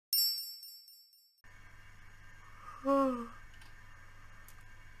Hi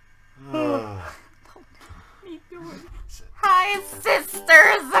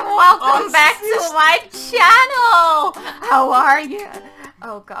sisters, and welcome back to my channel! How are you?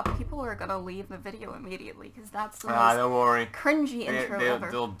 Oh god, people are gonna leave the video immediately because that's the most don't worry. cringy intro ever.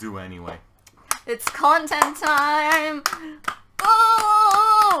 They'll do anyway. It's content time!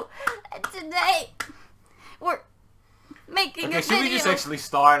 Oh! And today, we're making a video. Should we just actually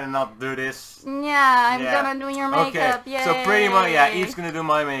start and not do this? Yeah, I'm gonna do your makeup, okay. yay! So pretty much, yeah, Eve's gonna do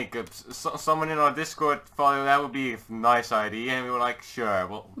my makeup. Someone in our Discord thought that would be a nice idea, and we were like, sure,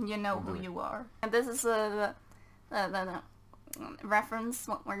 well... You know who you are. And this is the reference,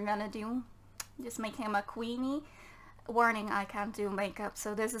 what we're gonna do. Just make him a queenie. Warning, I can't do makeup,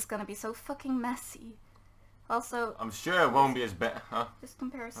 so this is gonna be so fucking messy. Also... I'm sure it won't be as bad, huh? Just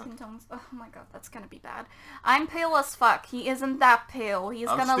compare skin tones. Oh my god, that's gonna be bad. I'm pale as fuck. He isn't that pale. He's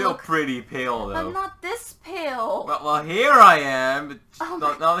gonna still look... pretty pale, though. I'm not this pale. Well, here I am, but Oh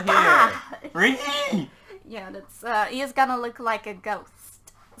not here. Really? Yeah, that's, he is gonna look like a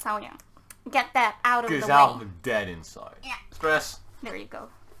ghost. So yeah, get that out of the way. Because I'll be dead inside. Yeah. Stress. There you go.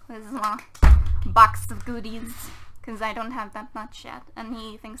 This is my box of goodies. Because I don't have that much yet. And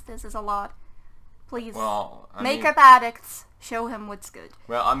he thinks this is a lot. Please, well, makeup addicts, show him what's good.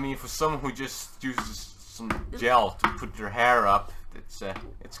 Well, I mean, for someone who just uses some gel to put their hair up, it's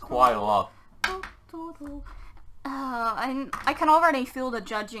quite a lot. I can already feel the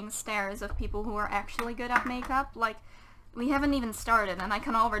judging stares of people who are actually good at makeup. Like, we haven't even started, and I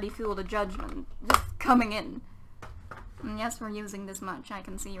can already feel the judgment just coming in. And yes, we're using this much. I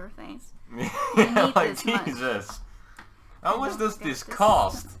can see your face. Yeah, like, Jesus. How much does this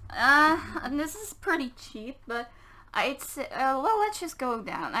cost? And this is pretty cheap, but I'd say, well, let's just go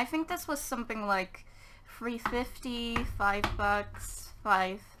down. I think this was something like $3.50,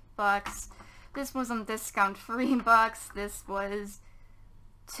 $5, $5. This was on discount, $3. This was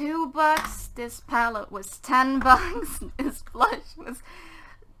 $2. This palette was $10. This blush was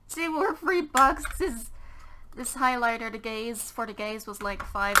 $2 or $3. This highlighter, for the gaze was like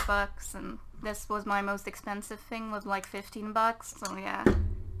 $5, and this was my most expensive thing, was like $15, so yeah.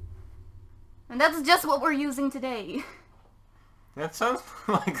 And that's just what we're using today. That sounds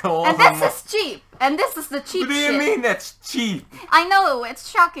like a lot. And this is cheap! And this is the cheap shit. What do you mean that's cheap? I know, it's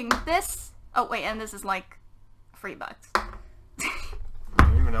shocking. This... Oh wait, and this is like $3. I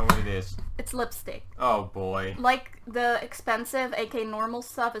don't even know what it is. It's lipstick. Oh boy. Like, the expensive, aka normal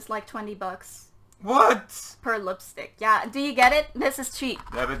stuff is like $20. What? Per lipstick. Yeah, do you get it? This is cheap.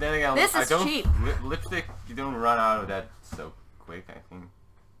 Yeah, but then again, this is cheap. Lipstick, you don't run out of that so quick, I think.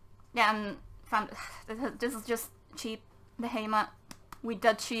 Yeah, and this is just cheap. The Hema. We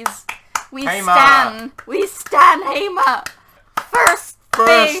Dutchies. We stan Hema. First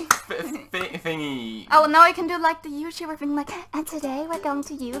thingy. Oh, now I can do like the YouTuber thing, like, and today we're going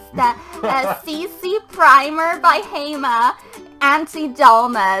to use the CC Primer by Hema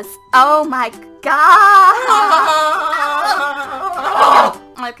Anti-Dullness. Oh my god!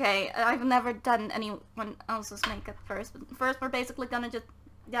 Okay, I've never done anyone else's makeup first, but first we're basically gonna just...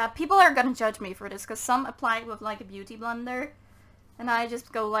 Yeah, people are gonna judge me for this, because some apply with like a beauty blender, and I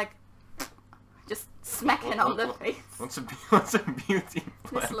just go like... Just smack it on the face. What's a beauty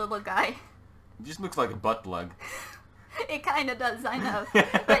plug? This little guy. It just looks like a butt plug. It kinda does, I know.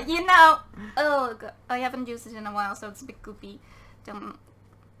 But you know... Oh, God. I haven't used it in a while, so it's a bit goopy.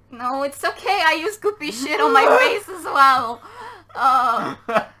 No, it's okay. I use goopy shit on my face as well.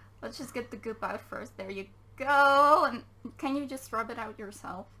 Let's just get the goop out first. There you go. And can you just rub it out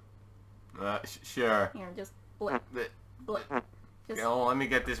yourself? Sure. Here, just blip. Blip. Just... Oh, let me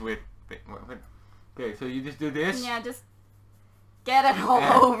get this with... Okay, so you just do this? Yeah, just get it all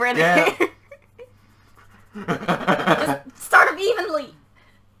over it. Yeah. Just start them evenly.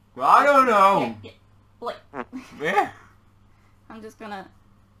 Well, I don't know. Yeah. Blip. Yeah. I'm just gonna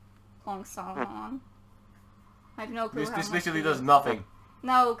plonk some on. I have no clue how This much literally does nothing.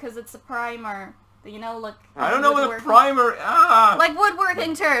 No, because it's a primer. You know, look. I don't know what a primer... Like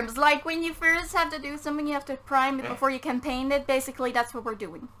woodworking terms. Like when you first have to do something, you have to prime it before you can paint it. Basically, that's what we're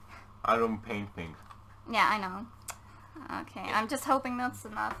doing. I don't paint things. Yeah, I know. Okay, I'm just hoping that's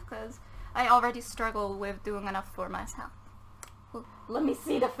enough, because I already struggle with doing enough for myself. Let me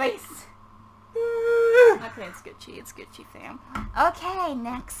see the face. Okay, it's Gucci, fam. Okay,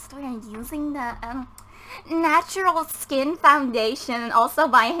 next we're using the Natural Skin Foundation, also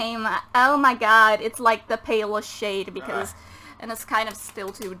by Hema. Oh my god, it's like the palest shade, because, and it's kind of still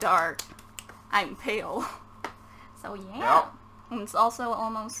too dark. I'm pale. So yeah. Yep. And it's also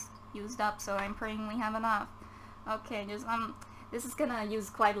almost used up, so I'm praying we have enough. Okay, just this is gonna use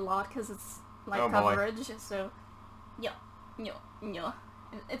quite a lot because it's like coverage, so Yeah, yeah, yeah.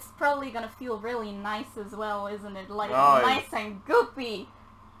 It's probably gonna feel really nice as well, isn't it? Like, Oh, nice and goopy.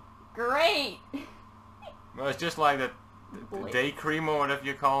 Great! Well, it's just like the Blake. day cream or whatever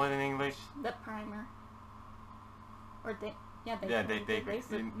you call it in English. The primer. Or day... Yeah, day cream.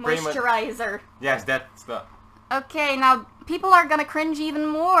 cream. Moisturizer. Yes, that's the... Okay, now, people are gonna cringe even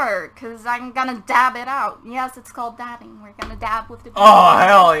more, because I'm gonna dab it out. Yes, it's called dabbing. We're gonna dab with the beauty blender.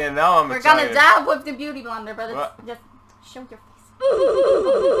 hell yeah, now I'm We're excited. gonna dab with the beauty blender, but it's What? just... Show your face.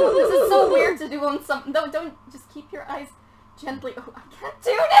 This is so weird to do on some... No, don't... Just keep your eyes gently... Oh, I can't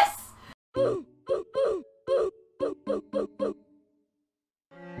do this!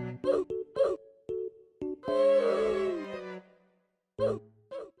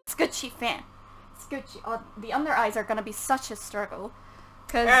 It's Gucci, fan. It's Gucci. Oh, the under eyes are gonna be such a struggle.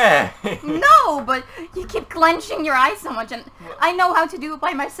 Cause... No, but you keep clenching your eyes so much, and I know how to do it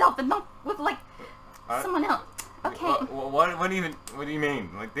by myself, and not with, like, someone else. Okay. What do you mean?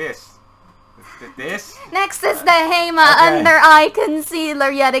 Like this? This? Next is the Hema under eye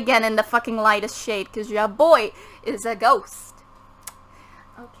concealer yet again in the fucking lightest shade, because your boy is a ghost.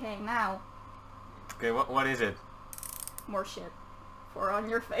 Okay, now. Okay, what is it? More shit. For on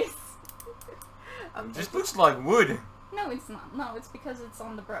your face. Okay. It just looks like wood. No, it's not. No, it's because it's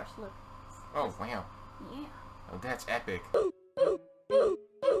on the brush. Look. Oh, wow. Yeah. Oh, that's epic.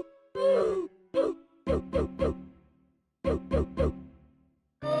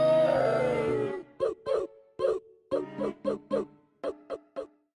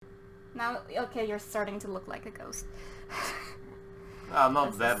 Now, okay, you're starting to look like a ghost.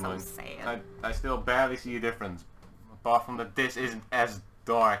 Not This that is so much. sad. I still barely see a difference. Apart from that this isn't as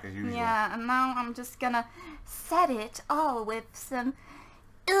dark as usual. Yeah, and now I'm just gonna set it all with some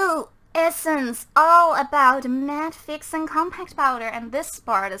essence all about matte fix and compact powder, and this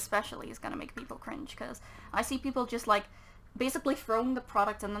part especially is gonna make people cringe, because I see people just like basically throwing the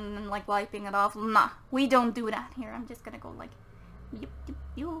product and then like wiping it off. Nah, we don't do that here. I'm just gonna go like yup, yup,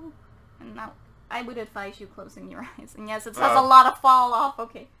 yup. And now I would advise you closing your eyes, and yes, it has a lot of fall off.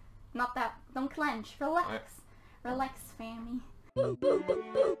 Okay, not that, don't clench, relax. Relax, family.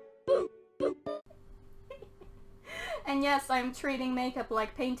 And yes, I'm treating makeup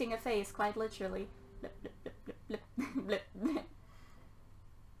like painting a face, quite literally. Blip, blip, blip, blip, blip, blip, blip.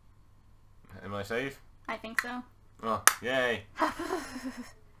 Am I safe? I think so. Oh, yay.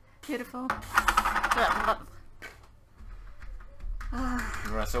 Beautiful.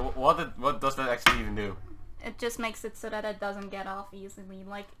 Right, so what does that actually even do? It just makes it so that it doesn't get off easily.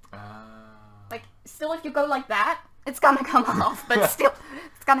 Like, still if you go like that, it's gonna come off, but still,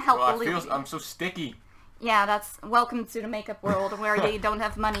 it's gonna help Well, relieve you. I'm so sticky. Yeah, that's welcome to the makeup world where they don't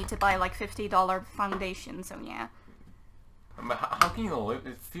have money to buy like $50 foundation, so yeah. How can you live?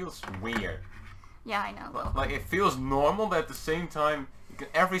 It feels weird. Yeah, I know. Like, it feels normal, but at the same time, you can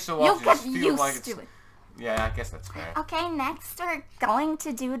every so often You'll just get feel used like it's... to it. Yeah, I guess that's fair. Okay, next we're going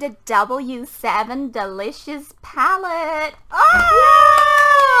to do the W7 Delicious Palette.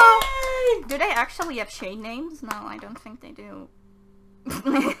 Oh! Do they actually have shade names? No, I don't think they do.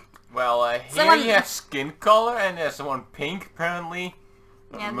 Well, here you have skin color, and there's one pink, apparently.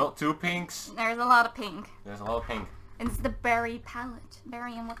 Yeah. 2 pinks. There's a lot of pink. There's a lot of pink. It's the berry palette.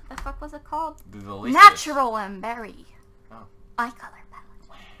 Berry and what the fuck was it called? The delicious. Natural and berry. Oh. Eye color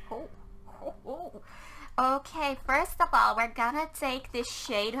palette. Oh. Okay, first of all, we're gonna take this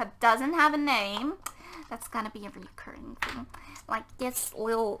shade that doesn't have a name. That's gonna be a recurring thing. Like this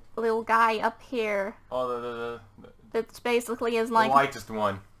little guy up here. Oh, That basically is like... the lightest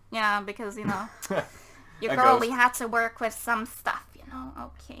one. Yeah, because, you know, you That probably goes. had to work with some stuff, you know.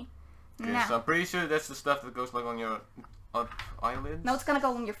 Okay. Okay, Now. so I'm pretty sure that's the stuff that goes like on your eyelids. No, it's gonna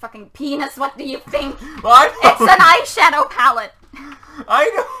go on your fucking penis. What do you think? What? It's an eyeshadow palette.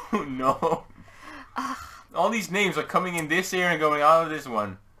 I don't know. All these names are coming in this ear and going out of this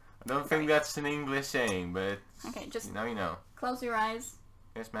one. I don't think that's an English saying, but Okay, just now you know. close your eyes.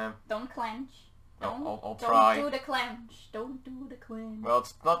 Yes, ma'am. Don't clench. I'll try. Don't do the clench. Don't do the clench. Well,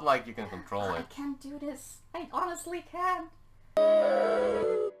 it's not like you can control I it. can't do this. I honestly can't.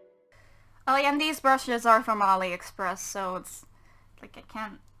 Oh yeah, and these brushes are from AliExpress, so it's like I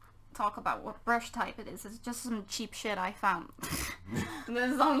can't talk about what brush type it is. It's just some cheap shit I found.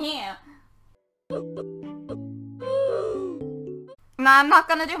 So yeah. Nah, I'm not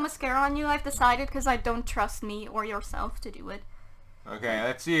gonna do mascara on you, I've decided, because I don't trust me or yourself to do it. Okay,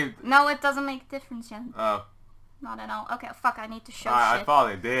 let's see. No, it doesn't make a difference yet. Oh. Not at all. Okay, fuck, I need to show I shit.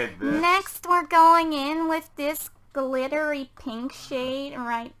 thought it did. But... Next, we're going in with this glittery pink shade,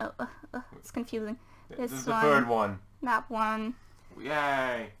 right? It's confusing. This is the one, third one. that one.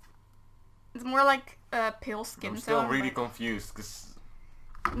 Yay. It's more like a pale skin tone. I'm still really confused, because...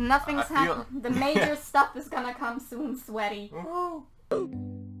 Nothing's happened. The major stuff is gonna come soon, sweaty.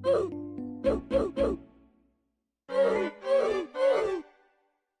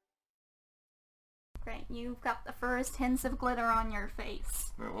 Great, you've got the first hints of glitter on your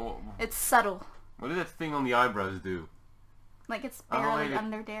face. It's subtle. What did that thing on the eyebrows do? Like it's barely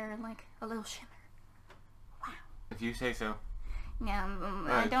under there, like a little shimmer. Wow. If you say so. Yeah,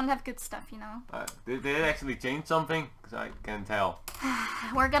 I don't have good stuff, you know. Did it actually change something? Because I can tell.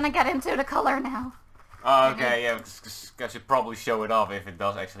 We're gonna get into the color now. Oh, okay, yeah, I should probably show it off if it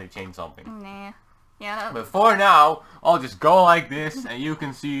does actually change something. Nah. Yeah. But for now, I'll just go like this, and you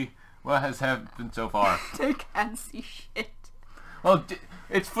can see what has happened so far. They can't see shit. Well,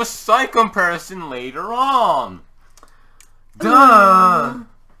 it's for side comparison later on. Duh!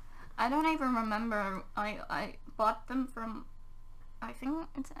 I don't even remember. I bought them from... I think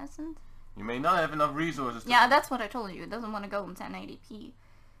it's Essence. You may not have enough resources. Yeah, that's what I told you. It doesn't want to go in 1080p.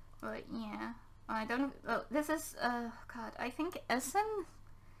 But yeah, I don't. Oh, this is God. I think Essence.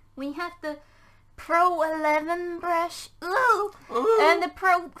 We have the Pro 11 brush. Ooh, and the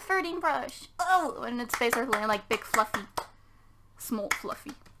Pro 13 brush. Oh, and it's basically like big fluffy, small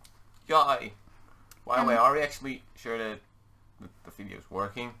fluffy. Yay! By the way, are we actually sure that the video's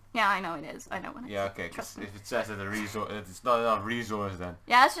working? Yeah, I know it is. I know when it's... Yeah, okay, because if it says that it's not enough resource, then...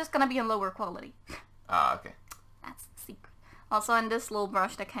 Yeah, it's just gonna be in lower quality. Ah, okay. That's the secret. Also, in this little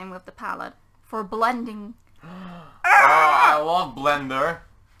brush that came with the palette, for blending. Oh, I love Blender.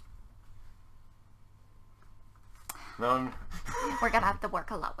 No. We're gonna have to work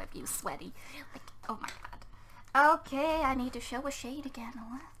a lot with you, sweaty. Like, oh my god. Okay, I need to show a shade again.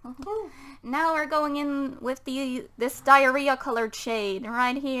 Now we're going in with this diarrhea colored shade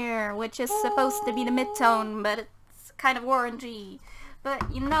right here, which is supposed to be the mid-tone, but it's kind of orangey. But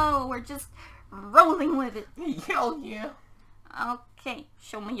you know, we're just rolling with it. Hell yeah. Okay,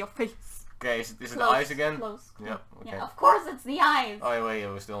 show me your face. Okay, is it the eyes again? Close. Yeah, okay. Yeah, of course it's the eyes. Oh wait, it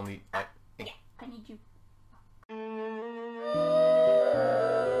was still on the... Yeah, I need you.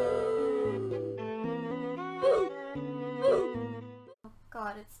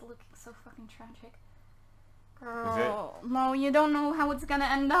 God, it's looking so fucking tragic. Girl, no, you don't know how it's gonna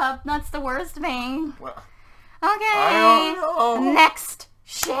end up. That's the worst thing. Well, okay, I don't know. Next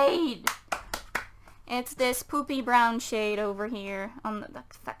shade. It's this poopy brown shade over here on the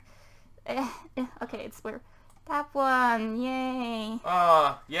fuck. Okay, it's where that one. Yay.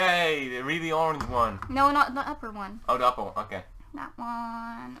 Yay! The really orange one. No, not the upper one. Oh, the upper one. Okay. That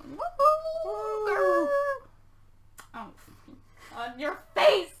one. Woohoo! Oh, on your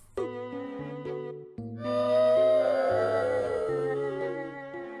face.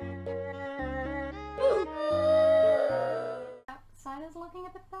 That side is looking a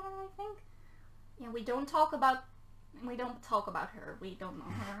bit better, I think. Yeah, we don't talk about her. We don't know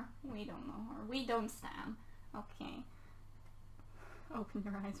her. We don't know her. We don't stand. Okay. Open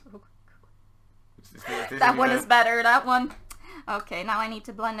your eyes real quick. That one is better. That one. Okay, now I need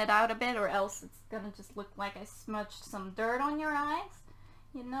to blend it out a bit, or else it's gonna just look like I smudged some dirt on your eyes.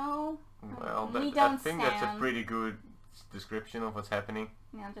 You know? Well, I think that's a pretty good description of what's happening.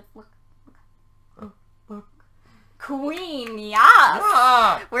 Yeah, just look. Look. Queen, yes!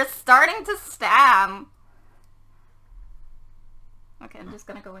 Ah! We're starting to stam. Okay, I'm just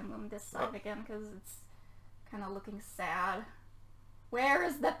gonna go in on this side again, because it's kind of looking sad. Where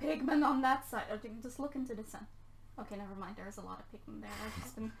is the pigment on that side? Oh, just look into the sun. Okay, never mind. There's a lot of pigment there.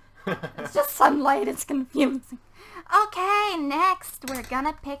 It's just sunlight. It's confusing. Okay, next we're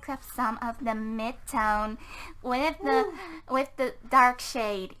gonna pick up some of the mid-tone with the dark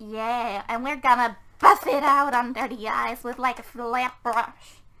shade. Yeah, and we're gonna buff it out under the eyes with like a flat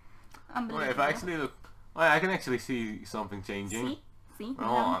brush. Wait, if I actually look, I can actually see something changing. See?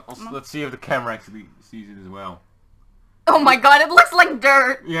 Let's see if the camera actually sees it as well. Oh my god, it looks like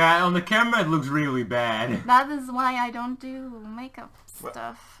dirt! Yeah, on the camera it looks really bad. That is why I don't do makeup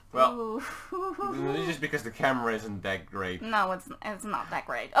stuff. Well, it's just because the camera isn't that great. No, it's not that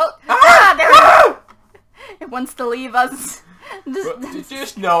great. Oh! There it is! It wants to leave us.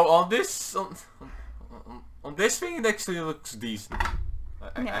 Just know, on this thing it actually looks decent.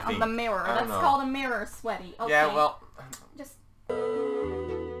 Yeah, on the mirror. That's called a mirror, sweaty. Okay. Yeah, well... Just...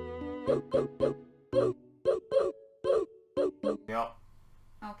 Yep.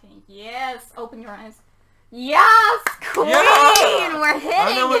 Okay, yes! Open your eyes. Yes! Queen! Yeah! We're hitting it!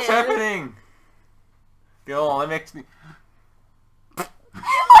 I know what's happening! Go on, let me actually...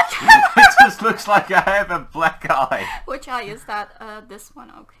 It just looks like I have a black eye. Which eye is that? This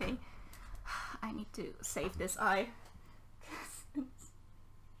one, okay. I need to save this eye.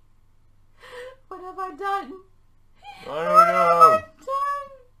 have I done? I don't know.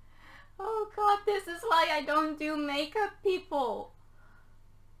 Done? Oh god, this is why I don't do makeup, people.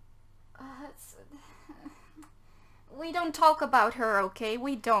 We don't talk about her, okay?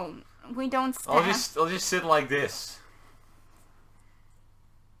 We don't. We don't stand. I'll just sit like this.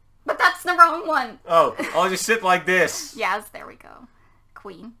 But that's the wrong one. Oh, I'll just sit like this. Yes, there we go.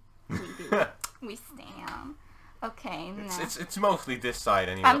 Queen. We do. We stand. Okay, It's mostly this side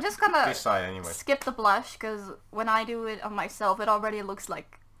anyway. I'm just gonna this side anyway. skip the blush, because when I do it on myself, it already looks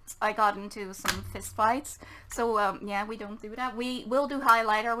like I got into some fist fights. So, yeah, we don't do that. We will do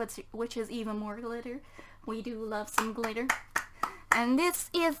highlighter, which is even more glitter. We do love some glitter. And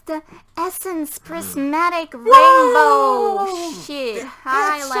this is the Essence Prismatic Rainbow shit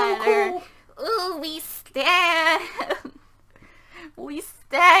highlighter. So cool. Ooh, we stand. We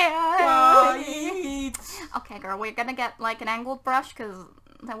stand. Right. Okay, girl, we're gonna get like an angled brush, because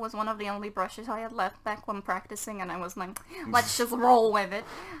that was one of the only brushes I had left back when practicing, and I was like, let's just roll with it.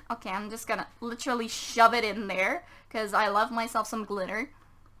 Okay, I'm just gonna literally shove it in there, because I love myself some glitter.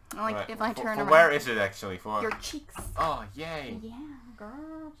 Like, right. if I turn around. Where is it actually? For your cheeks. Oh, yay. Yeah,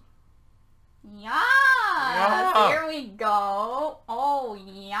 girl. Yes! Yeah. Here we go. Oh,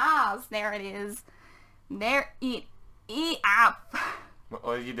 yes. There it is. There it is.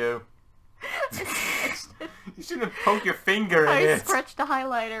 What did you do? You shouldn't poke your finger in I it. stretched the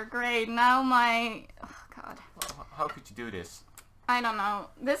highlighter. Great. Now my... Oh, God. How could you do this? I don't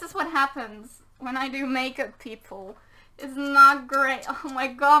know. This is what happens when I do makeup, people. It's not great. Oh my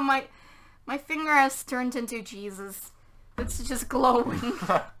god, my finger has turned into Jesus. It's just glowing.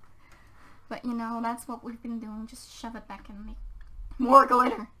 But you know, that's what we've been doing. Just shove it back in me. More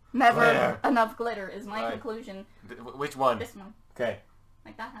glitter. Never enough glitter is my conclusion. Which one? This one. Okay.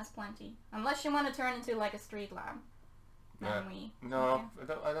 Like that has plenty. Unless you want to turn into like a street lamp. No,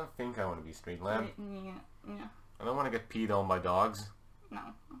 okay. I don't think I want to be street lamp. Yeah. I don't want to get peed on by dogs.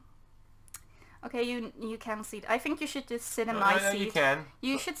 No. Okay, you can see. I think you should just sit in my seat. You can.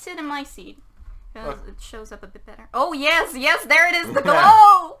 You should sit in my seat. Because it shows up a bit better. Oh, yes, there it is, the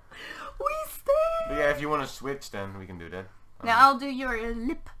glow! We stay! But yeah, if you want to switch, then we can do that. Now I'll do your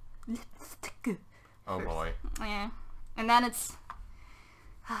lipstick. Oh first. boy. Yeah. And then it's...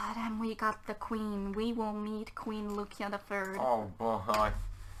 then we got the queen. We will meet Queen Lucia III. Oh boy.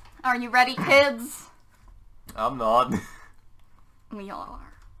 Are you ready, kids? I'm not. We all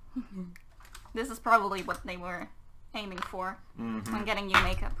are. This is probably what they were aiming for when getting you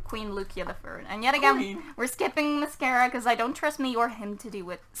makeup. Queen Lucia III. And yet again, we're skipping mascara because I don't trust me or him to do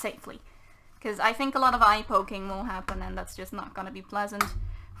it safely. Because I think a lot of eye poking will happen, and that's just not going to be pleasant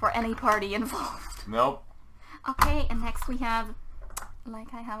for any party involved. Nope. Okay, and next we have,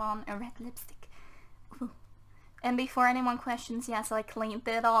 like I have on, a red lipstick. Ooh. And before anyone questions, yes, I cleaned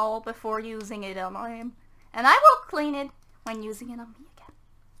it all before using it on him. And I will clean it when using it on me again.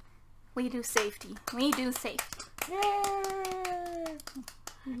 We do safety. We do safety. Yay!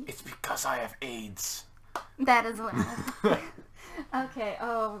 It's because I have AIDS. That as well. Okay,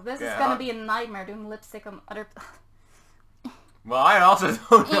 oh, this is gonna be a nightmare doing lipstick on other... Well, I also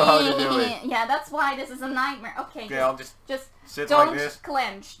don't know how to do it. Yeah, that's why this is a nightmare. Okay, I'll just sit like this. Don't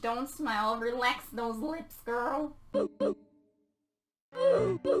clench, don't smile, relax those lips, girl.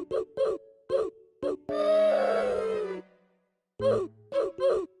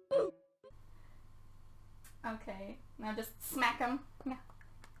 Okay, now just smack them. Yeah.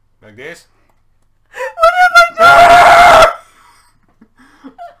 Like this? What have I done?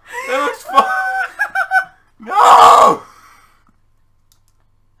 That looks fun! No!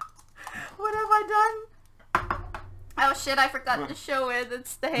 What have I done? Oh shit, I forgot to show it.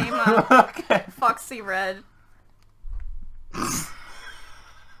 It's the Hema. Okay. Foxy Red.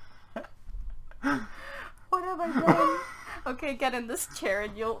 What have I done? Okay, get in this chair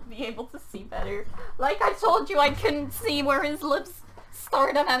and you'll be able to see better. Like I told you, I couldn't see where his lips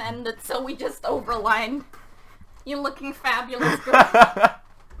started and ended, so we just overlined. You're looking fabulous, girl.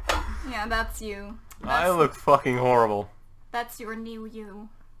 Yeah, that's you. I look fucking horrible. That's your new you.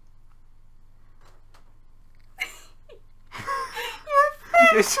 Your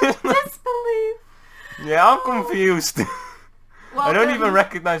face of disbelief. Yeah, I'm confused. I don't Welcome. even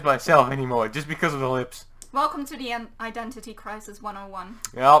recognize myself anymore, just because of the lips. Welcome to the Identity Crisis 101.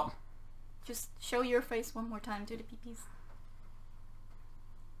 Yep. Just show your face one more time to the peepees.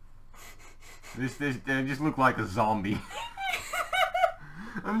 They just look like a zombie.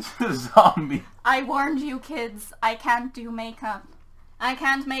 I'm just a zombie. I warned you, kids. I can't do makeup. I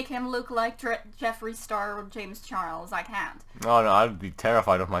can't make him look like Jeffree Star or James Charles. I can't. Oh no, I'd be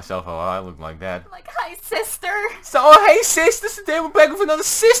terrified of myself if I looked like that. Like, hi, sister. So, oh hey sisters, today we're back with another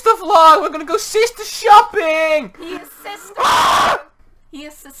sister vlog. We're gonna go sister shopping. He is sister. He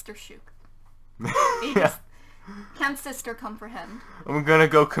is sister shook. He Yeah. just can't sister comprehend. I'm gonna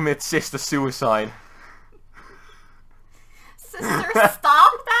go commit sister suicide. Sister,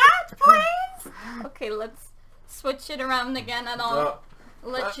 stop that, please. Okay, let's switch it around again, and I'll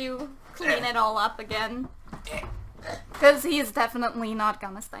let you clean it all up again. Because he's definitely not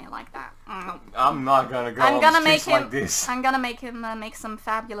gonna stay like that. I'm not gonna go. I'm gonna make him. like this. I'm gonna make him make some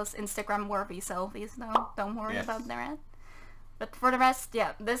fabulous Instagram-worthy selfies, though. Don't worry Yes. about that. But for the rest,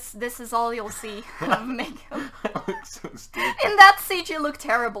 yeah, this is all you'll see of makeup. I look so stupid. In that seat, you look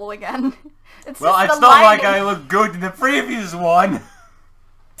terrible again. Well, just it's the not like lighting. I looked good in the previous one.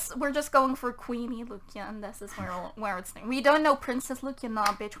 We're just going for Queenie look, yeah, and this is where it's. We don't know Princess look, you know,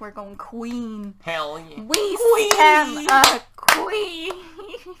 bitch. We're going Queen. Hell yeah. We stand a queen.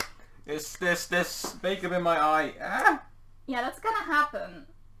 This makeup in my eye. Ah. Yeah, that's gonna happen.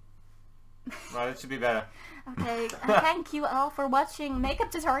 Right, it should be better. Okay, thank you all for watching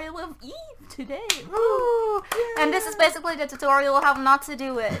makeup tutorial of Eve today. Woo! And this is basically the tutorial of how not to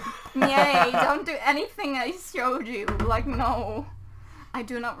do it. Yay, don't do anything I showed you. Like, no. I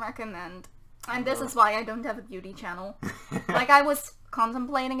do not recommend. And this is why I don't have a beauty channel. Like, I was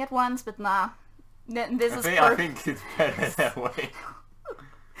contemplating it once, but nah. This is I think it's better that way.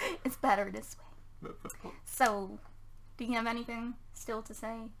 It's better this way. So, do you have anything still to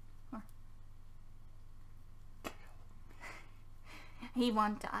say? Or... He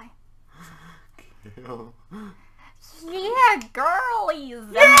won't die. Yeah, girlies!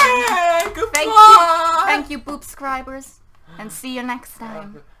 Yeah! Goodbye! Thank you, boop subscribers. And see you next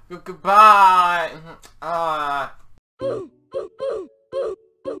time. Goodbye! Ah.